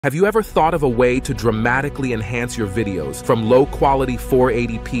Have you ever thought of a way to dramatically enhance your videos from low-quality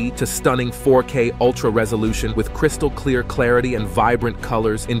 480p to stunning 4K ultra-resolution with crystal-clear clarity and vibrant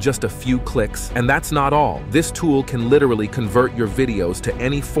colors in just a few clicks? And that's not all. This tool can literally convert your videos to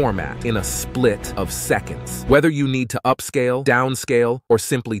any format in a split of seconds. Whether you need to upscale, downscale, or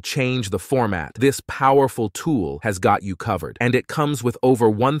simply change the format, this powerful tool has got you covered. And it comes with over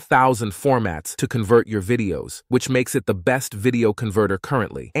 1,000 formats to convert your videos, which makes it the best video converter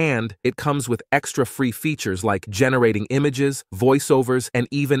currently. And it comes with extra free features like generating images, voiceovers, and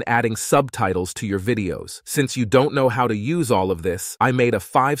even adding subtitles to your videos. Since you don't know how to use all of this, I made a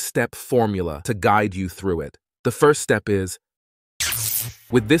 5-step formula to guide you through it. The first step is,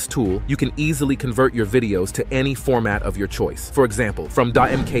 with this tool, you can easily convert your videos to any format of your choice. For example, from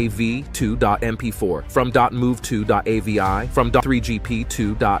 .mkv to .mp4, from .mov to .avi, from .3gp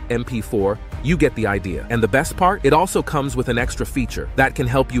to .mp4, you get the idea. And the best part? It also comes with an extra feature that can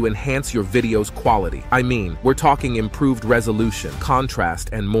help you enhance your video's quality. I mean, we're talking improved resolution, contrast,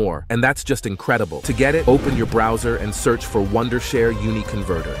 and more. And that's just incredible. To get it, open your browser and search for Wondershare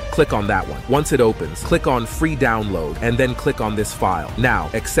UniConverter. Click on that one. Once it opens, click on Free Download, and then click on this file.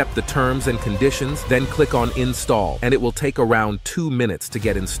 Now, accept the terms and conditions, then click on Install, and it will take around 2 minutes to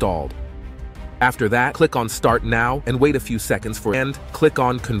get installed. After that, click on Start Now and wait a few seconds for and click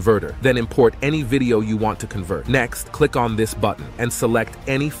on Converter. Then import any video you want to convert. Next, click on this button and select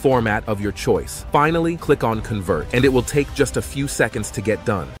any format of your choice. Finally, click on Convert, and it will take just a few seconds to get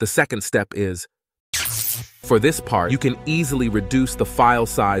done. The second step is, for this part, you can easily reduce the file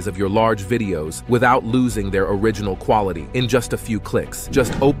size of your large videos without losing their original quality in just a few clicks.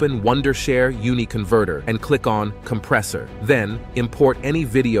 Just open Wondershare UniConverter and click on Compressor. Then, import any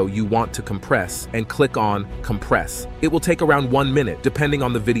video you want to compress and click on Compress. It will take around 1 minute, depending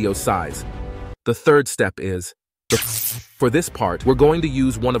on the video size. The third step is, for this part, we're going to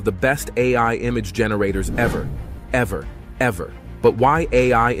use one of the best AI image generators ever. But why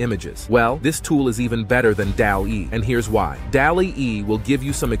AI images? Well, this tool is even better than DALL-E, and here's why. DALL-E will give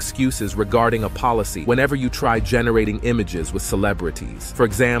you some excuses regarding a policy whenever you try generating images with celebrities. For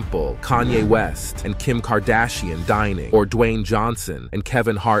example, Kanye West and Kim Kardashian dining, or Dwayne Johnson and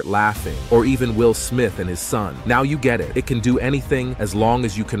Kevin Hart laughing, or even Will Smith and his son. Now you get it. It can do anything as long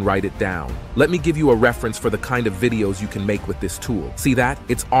as you can write it down. Let me give you a reference for the kind of videos you can make with this tool. See that?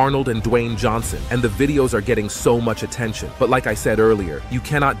 It's Arnold and Dwayne Johnson, and the videos are getting so much attention. But like I said earlier, you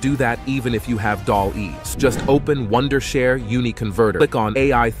cannot do that even if you have DALL-E. Just open Wondershare UniConverter, click on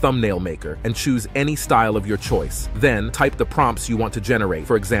AI Thumbnail Maker, and choose any style of your choice. Then, type the prompts you want to generate.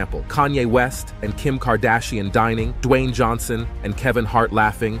 For example, Kanye West and Kim Kardashian dining, Dwayne Johnson and Kevin Hart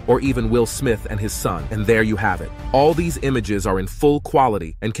laughing, or even Will Smith and his son. And there you have it. All these images are in full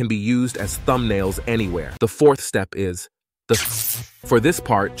quality and can be used as thumbnails anywhere. The fourth step is, for this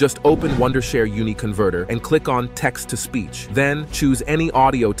part, just open Wondershare UniConverter and click on Text-to-Speech. Then, choose any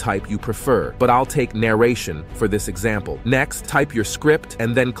audio type you prefer, but I'll take narration for this example. Next, type your script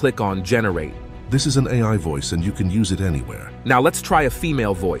and then click on Generate. This is an AI voice and you can use it anywhere. Now let's try a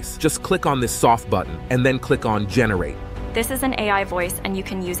female voice. Just click on this soft button and then click on Generate. This is an AI voice and you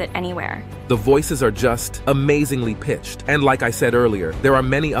can use it anywhere. The voices are just amazingly pitched. And like I said earlier, there are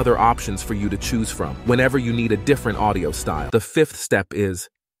many other options for you to choose from whenever you need a different audio style. The fifth step is,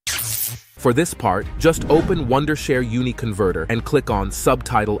 for this part, just open Wondershare UniConverter and click on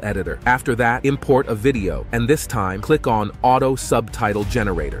Subtitle Editor. After that, import a video, and this time, click on Auto Subtitle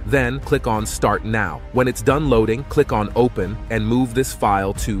Generator. Then, click on Start Now. When it's done loading, click on Open and move this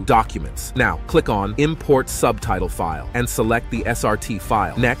file to Documents. Now, click on Import Subtitle File and select the SRT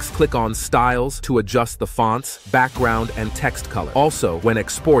file. Next, click on Styles to adjust the fonts, background, and text color. Also, when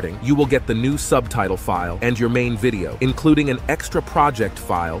exporting, you will get the new subtitle file and your main video, including an extra project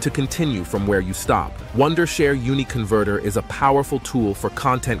file to continue from where you stopped. Wondershare UniConverter is a powerful tool for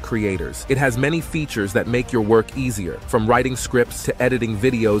content creators. It has many features that make your work easier, from writing scripts to editing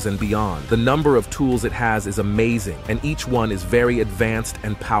videos and beyond. The number of tools it has is amazing, and each one is very advanced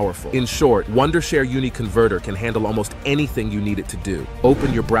and powerful. In short, Wondershare UniConverter can handle almost anything you need it to do.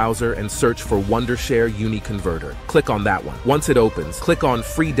 Open your browser and search for Wondershare UniConverter. Click on that one. Once it opens, click on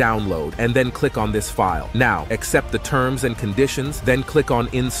Free Download and then click on this file. Now, accept the terms and conditions, then click on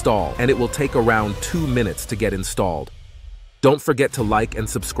Install, and it will take around 2 minutes to get installed. Don't forget to like and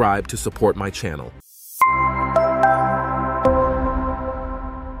subscribe to support my channel.